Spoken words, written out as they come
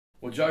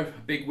Well, Joe,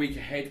 a big week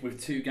ahead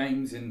with two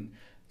games in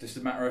just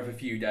a matter of a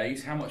few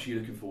days. How much are you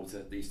looking forward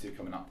to these two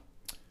coming up?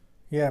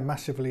 Yeah,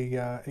 massively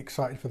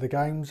excited for the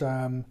games.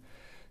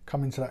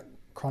 Coming to that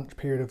crunch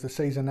period of the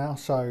season now,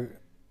 so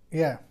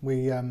yeah,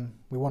 we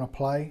want to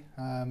play.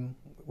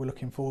 We're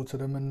looking forward to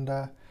them, and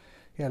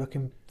yeah,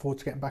 looking forward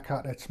to getting back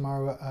out there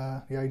tomorrow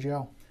at the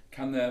AGL.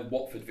 Can the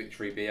Watford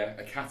victory be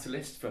a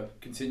catalyst for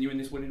continuing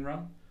this winning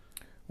run?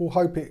 We'll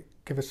hope it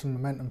give us some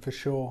momentum for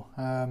sure.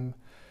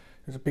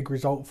 It was a big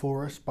result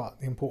for us,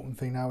 but the important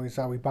thing now is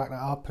how we back that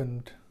up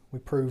and we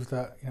prove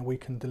that we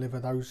can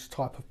deliver those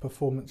type of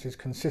performances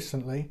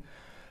consistently,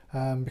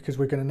 because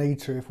we're going to need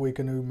to if we're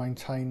going to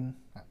maintain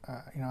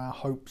our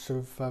hopes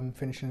of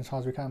finishing as high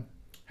as we can.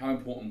 How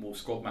important will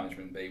squad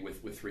management be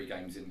with three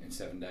games in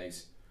 7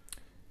 days?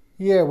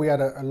 Yeah, we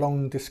had a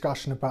long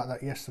discussion about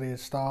that yesterday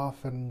as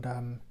staff,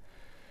 and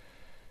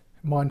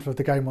mindful of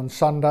the game on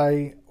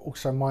Sunday,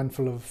 also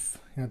mindful of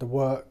the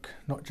work,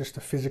 not just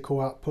the physical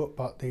output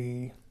but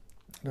the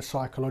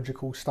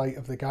psychological state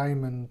of the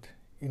game, and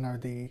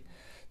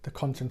the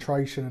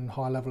concentration and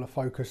high level of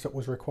focus that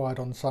was required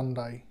on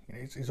Sunday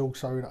is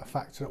also a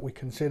factor that we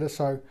consider.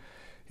 So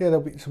yeah,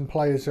 there'll be some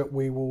players that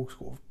we will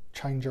sort of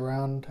change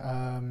around,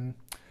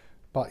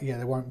 but yeah,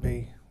 there won't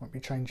be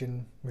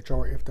changing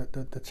majority of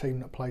the team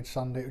that played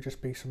Sunday. It'll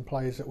just be some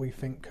players that we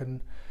think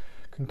can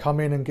come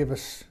in and give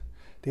us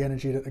the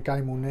energy that the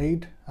game will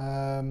need,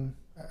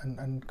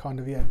 and kind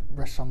of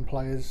rest some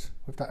players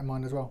with that in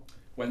mind as well.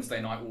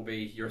 Wednesday night will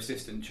be your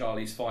assistant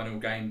Charlie's final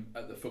game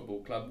at the football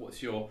club.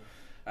 What's your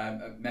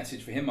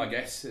message for him, I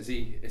guess, as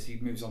he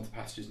moves on to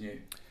pastures new?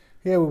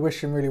 Yeah, we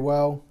wish him really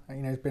well.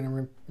 He's been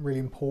a really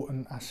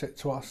important asset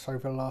to us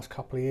over the last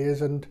couple of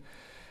years, and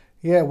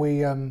yeah,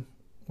 we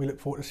look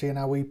forward to seeing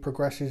how he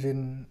progresses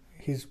in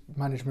his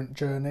management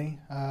journey,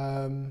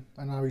 and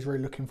now he's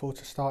really looking forward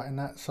to starting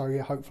that. So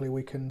yeah, hopefully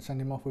we can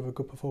send him off with a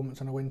good performance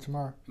and a win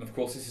tomorrow. And of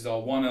course, this is our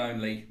one and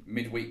only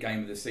midweek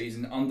game of the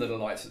season under the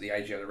lights at the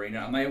AGL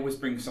Arena, and they always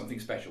bring something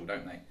special,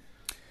 don't they?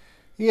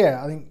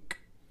 Yeah, I think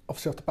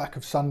obviously off the back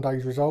of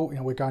Sunday's result,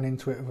 we're going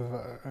into it with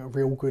a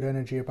real good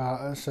energy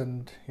about us,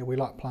 and we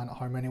like playing at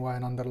home anyway,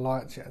 and under the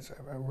lights, it's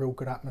a real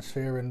good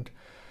atmosphere, and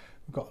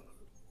we've got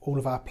all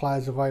of our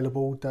players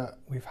available that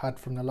we've had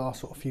from the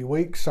last sort of few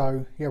weeks.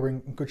 So yeah, we're in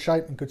good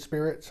shape and good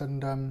spirits,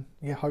 and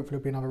yeah, hopefully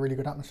it'll be another really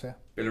good atmosphere.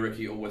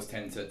 Billericay always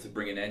tend to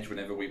bring an edge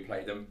whenever we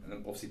play them, and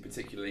obviously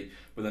particularly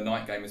with a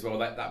night game as well.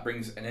 That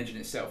brings an edge in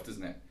itself,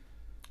 doesn't it?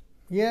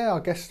 Yeah, I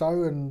guess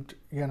so, and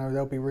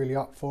they'll be really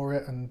up for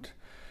it, and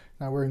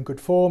we're in good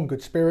form,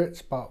 good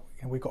spirits, but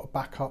we've got to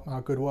back up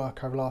our good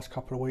work over the last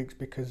couple of weeks,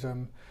 because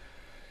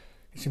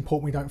it's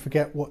important we don't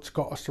forget what's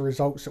got us the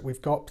results that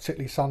we've got,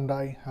 particularly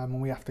Sunday,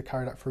 and we have to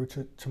carry that through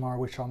to tomorrow,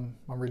 which I'm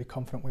really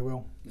confident we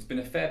will. There's been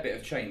a fair bit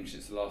of change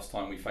since the last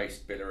time we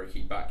faced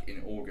Billericay back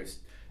in August.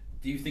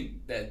 Do you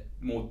think they're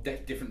more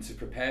different to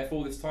prepare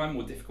for this time,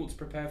 more difficult to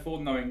prepare for,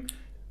 knowing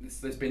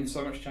there's been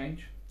so much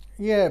change?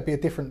 Yeah, it'd be a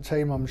different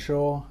team, I'm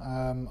sure.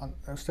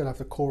 They'll still have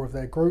the core of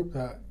their group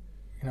that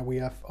we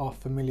are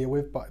familiar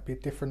with, but it'd be a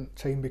different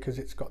team because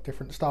it's got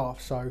different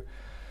staff. So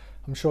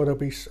I'm sure there'll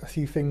be a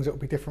few things that will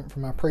be different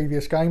from our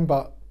previous game,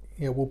 but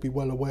we'll be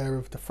well aware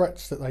of the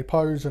threats that they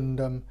pose,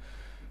 and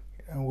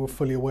we're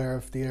fully aware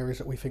of the areas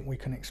that we think we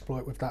can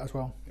exploit with that as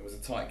well. It was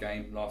a tight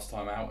game last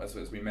time out, as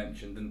we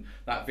mentioned, and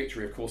that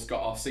victory, of course,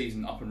 got our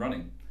season up and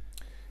running.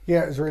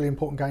 Yeah, it was a really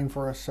important game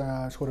for us.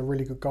 Scored a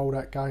really good goal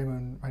that game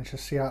and managed to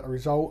see out the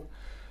result.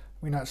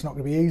 We know it's not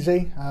going to be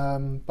easy,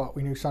 but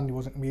we knew Sunday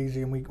wasn't going to be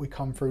easy, and we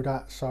come through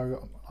that.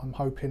 So I'm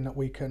hoping that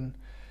we can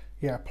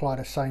apply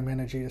the same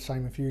energy, the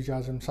same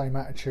enthusiasm, same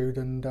attitude,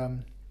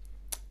 and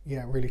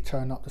really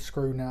turn up the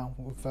screw now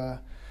with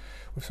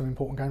some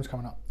important games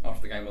coming up.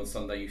 After the game on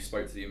Sunday, you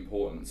spoke to the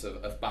importance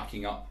of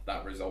backing up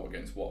that result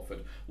against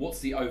Watford. What's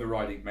the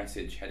overriding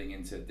message heading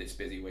into this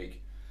busy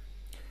week?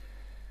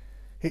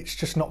 It's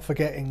just not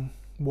forgetting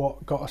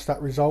what got us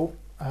that result.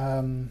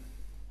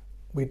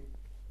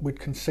 We'd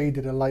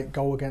conceded a late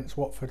goal against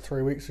Watford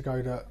 3 weeks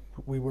ago that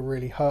we were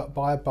really hurt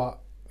by, but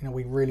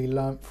we really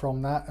learnt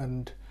from that,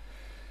 and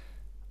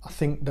I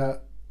think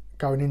that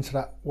going into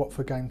that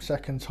Watford game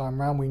second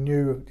time round, we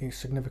knew the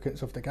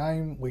significance of the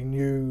game. We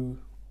knew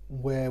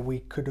where we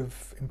could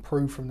have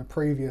improved from the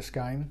previous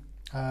game,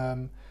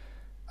 and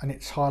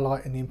it's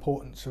highlighting the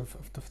importance of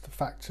the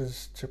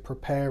factors to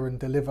prepare and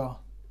deliver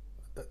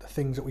the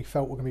things that we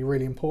felt were going to be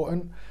really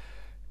important.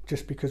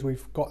 Just because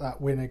we've got that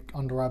win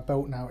under our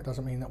belt now, it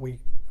doesn't mean that we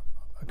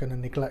are going to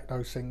neglect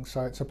those things.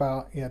 So it's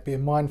about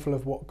being mindful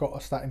of what got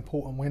us that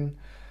important win,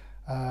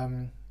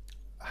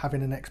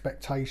 having an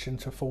expectation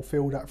to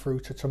fulfil that through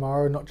to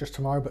tomorrow, not just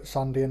tomorrow but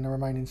Sunday and the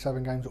remaining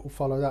 7 games that will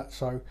follow that.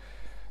 So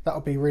that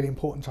will be really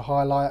important to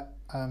highlight,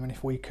 and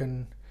if we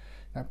can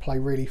play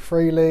really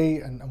freely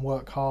and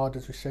work hard,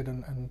 as we said,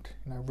 and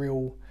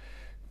real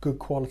good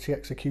quality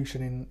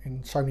execution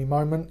in so many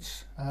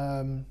moments,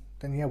 then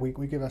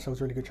we give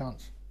ourselves a really good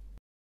chance.